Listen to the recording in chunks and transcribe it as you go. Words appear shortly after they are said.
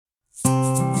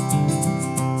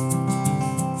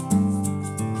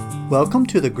Welcome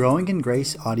to the Growing in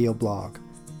Grace audio blog.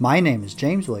 My name is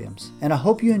James Williams, and I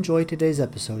hope you enjoyed today's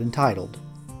episode entitled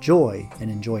Joy and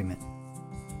Enjoyment.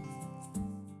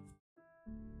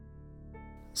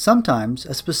 Sometimes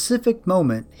a specific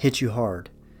moment hits you hard.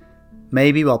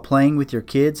 Maybe while playing with your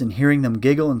kids and hearing them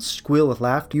giggle and squeal with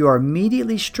laughter, you are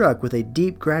immediately struck with a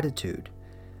deep gratitude.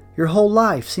 Your whole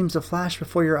life seems to flash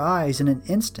before your eyes in an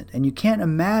instant, and you can't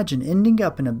imagine ending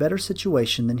up in a better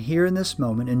situation than here in this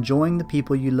moment enjoying the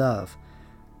people you love.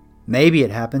 Maybe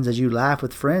it happens as you laugh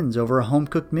with friends over a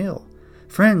home-cooked meal,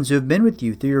 friends who have been with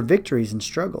you through your victories and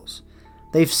struggles.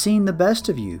 They've seen the best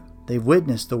of you, they've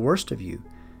witnessed the worst of you,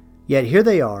 yet here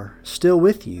they are, still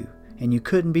with you, and you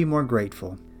couldn't be more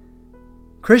grateful.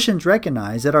 Christians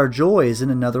recognize that our joy is in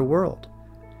another world.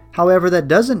 However, that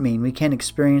doesn't mean we can't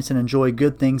experience and enjoy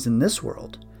good things in this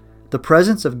world. The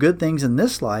presence of good things in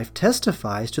this life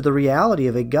testifies to the reality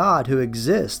of a God who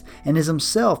exists and is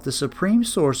himself the supreme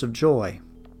source of joy.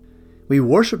 We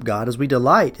worship God as we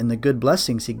delight in the good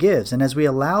blessings he gives and as we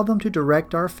allow them to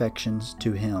direct our affections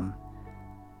to him.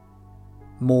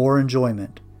 More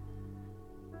enjoyment.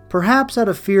 Perhaps out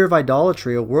of fear of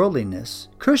idolatry or worldliness,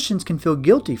 Christians can feel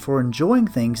guilty for enjoying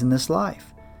things in this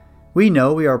life. We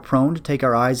know we are prone to take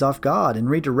our eyes off God and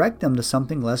redirect them to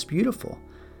something less beautiful.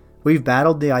 We've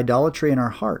battled the idolatry in our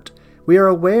heart. We are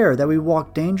aware that we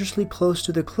walk dangerously close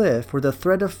to the cliff where the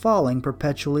threat of falling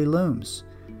perpetually looms.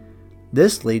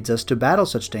 This leads us to battle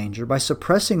such danger by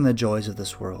suppressing the joys of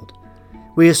this world.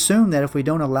 We assume that if we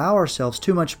don't allow ourselves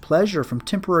too much pleasure from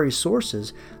temporary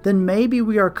sources, then maybe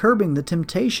we are curbing the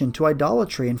temptation to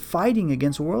idolatry and fighting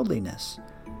against worldliness.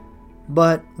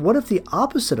 But what if the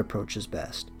opposite approach is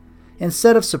best?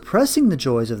 Instead of suppressing the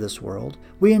joys of this world,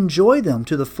 we enjoy them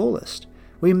to the fullest.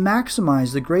 We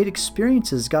maximize the great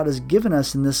experiences God has given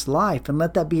us in this life and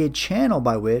let that be a channel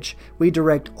by which we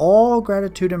direct all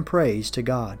gratitude and praise to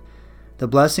God. The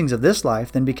blessings of this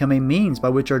life then become a means by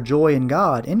which our joy in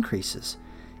God increases.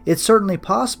 It's certainly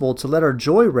possible to let our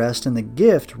joy rest in the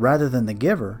gift rather than the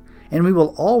giver, and we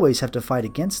will always have to fight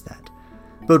against that.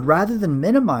 But rather than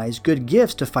minimize good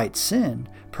gifts to fight sin,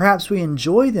 perhaps we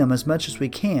enjoy them as much as we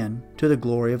can to the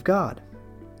glory of God.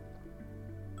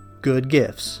 Good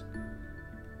gifts.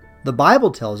 The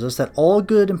Bible tells us that all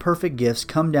good and perfect gifts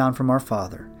come down from our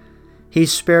Father. He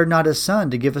spared not his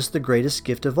Son to give us the greatest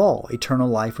gift of all, eternal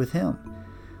life with him.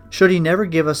 Should he never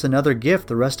give us another gift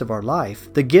the rest of our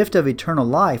life, the gift of eternal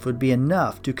life would be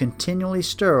enough to continually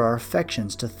stir our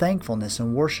affections to thankfulness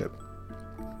and worship.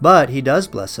 But he does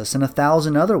bless us in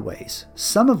 1,000 other ways,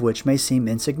 some of which may seem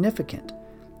insignificant.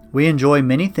 We enjoy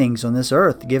many things on this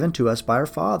earth given to us by our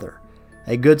Father.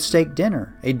 A good steak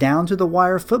dinner, a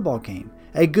down-to-the-wire football game,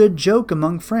 a good joke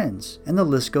among friends, and the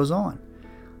list goes on.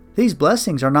 These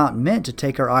blessings are not meant to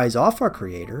take our eyes off our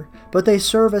Creator, but they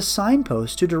serve as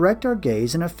signposts to direct our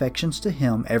gaze and affections to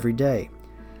him every day.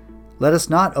 Let us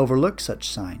not overlook such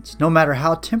signs, no matter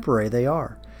how temporary they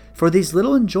are, for these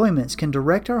little enjoyments can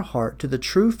direct our heart to the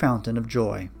true fountain of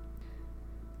joy.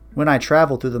 When I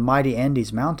travel through the mighty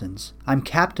Andes Mountains, I'm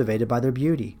captivated by their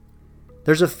beauty.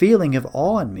 There's a feeling of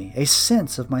awe in me, a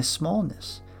sense of my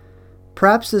smallness.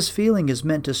 Perhaps this feeling is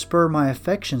meant to spur my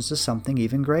affections to something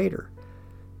even greater.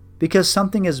 Because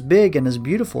something as big and as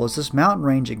beautiful as this mountain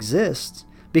range exists,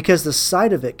 because the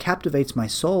sight of it captivates my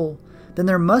soul, then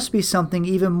there must be something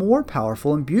even more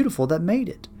powerful and beautiful that made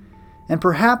it. And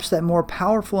perhaps that more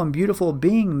powerful and beautiful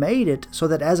being made it so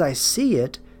that as I see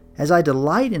it, as I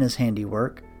delight in his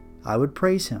handiwork, I would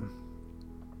praise him.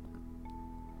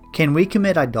 Can we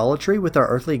commit idolatry with our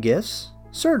earthly gifts?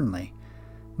 Certainly.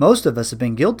 Most of us have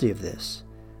been guilty of this.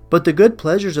 But the good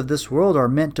pleasures of this world are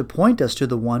meant to point us to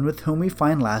the one with whom we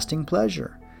find lasting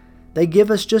pleasure. They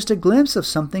give us just a glimpse of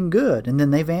something good, and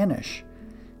then they vanish.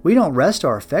 We don't rest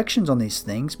our affections on these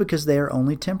things because they are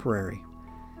only temporary.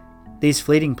 These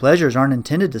fleeting pleasures aren't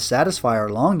intended to satisfy our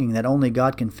longing that only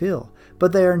God can fill,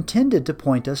 but they are intended to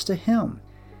point us to him.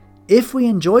 If we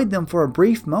enjoyed them for a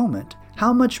brief moment,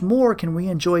 how much more can we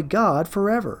enjoy God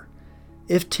forever?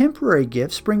 If temporary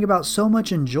gifts bring about so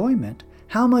much enjoyment,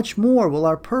 how much more will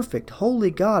our perfect, holy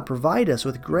God provide us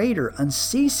with greater,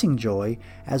 unceasing joy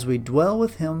as we dwell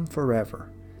with him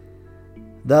forever?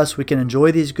 Thus we can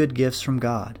enjoy these good gifts from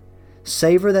God,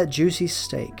 savor that juicy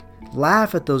steak,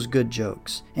 laugh at those good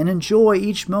jokes, and enjoy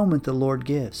each moment the Lord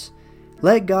gives.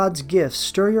 Let God's gifts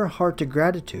stir your heart to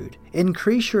gratitude,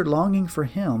 increase your longing for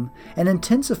him, and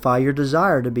intensify your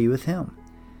desire to be with him.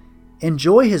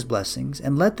 Enjoy his blessings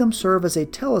and let them serve as a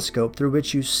telescope through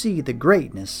which you see the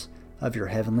greatness of your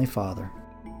Heavenly Father.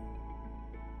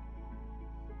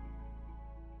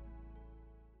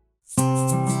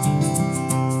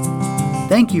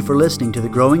 Thank you for listening to the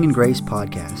Growing in Grace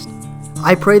podcast.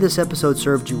 I pray this episode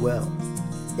served you well.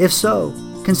 If so,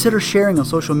 consider sharing on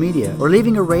social media or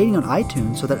leaving a rating on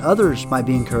iTunes so that others might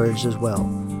be encouraged as well.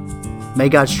 May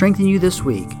God strengthen you this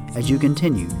week as you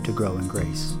continue to grow in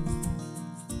grace.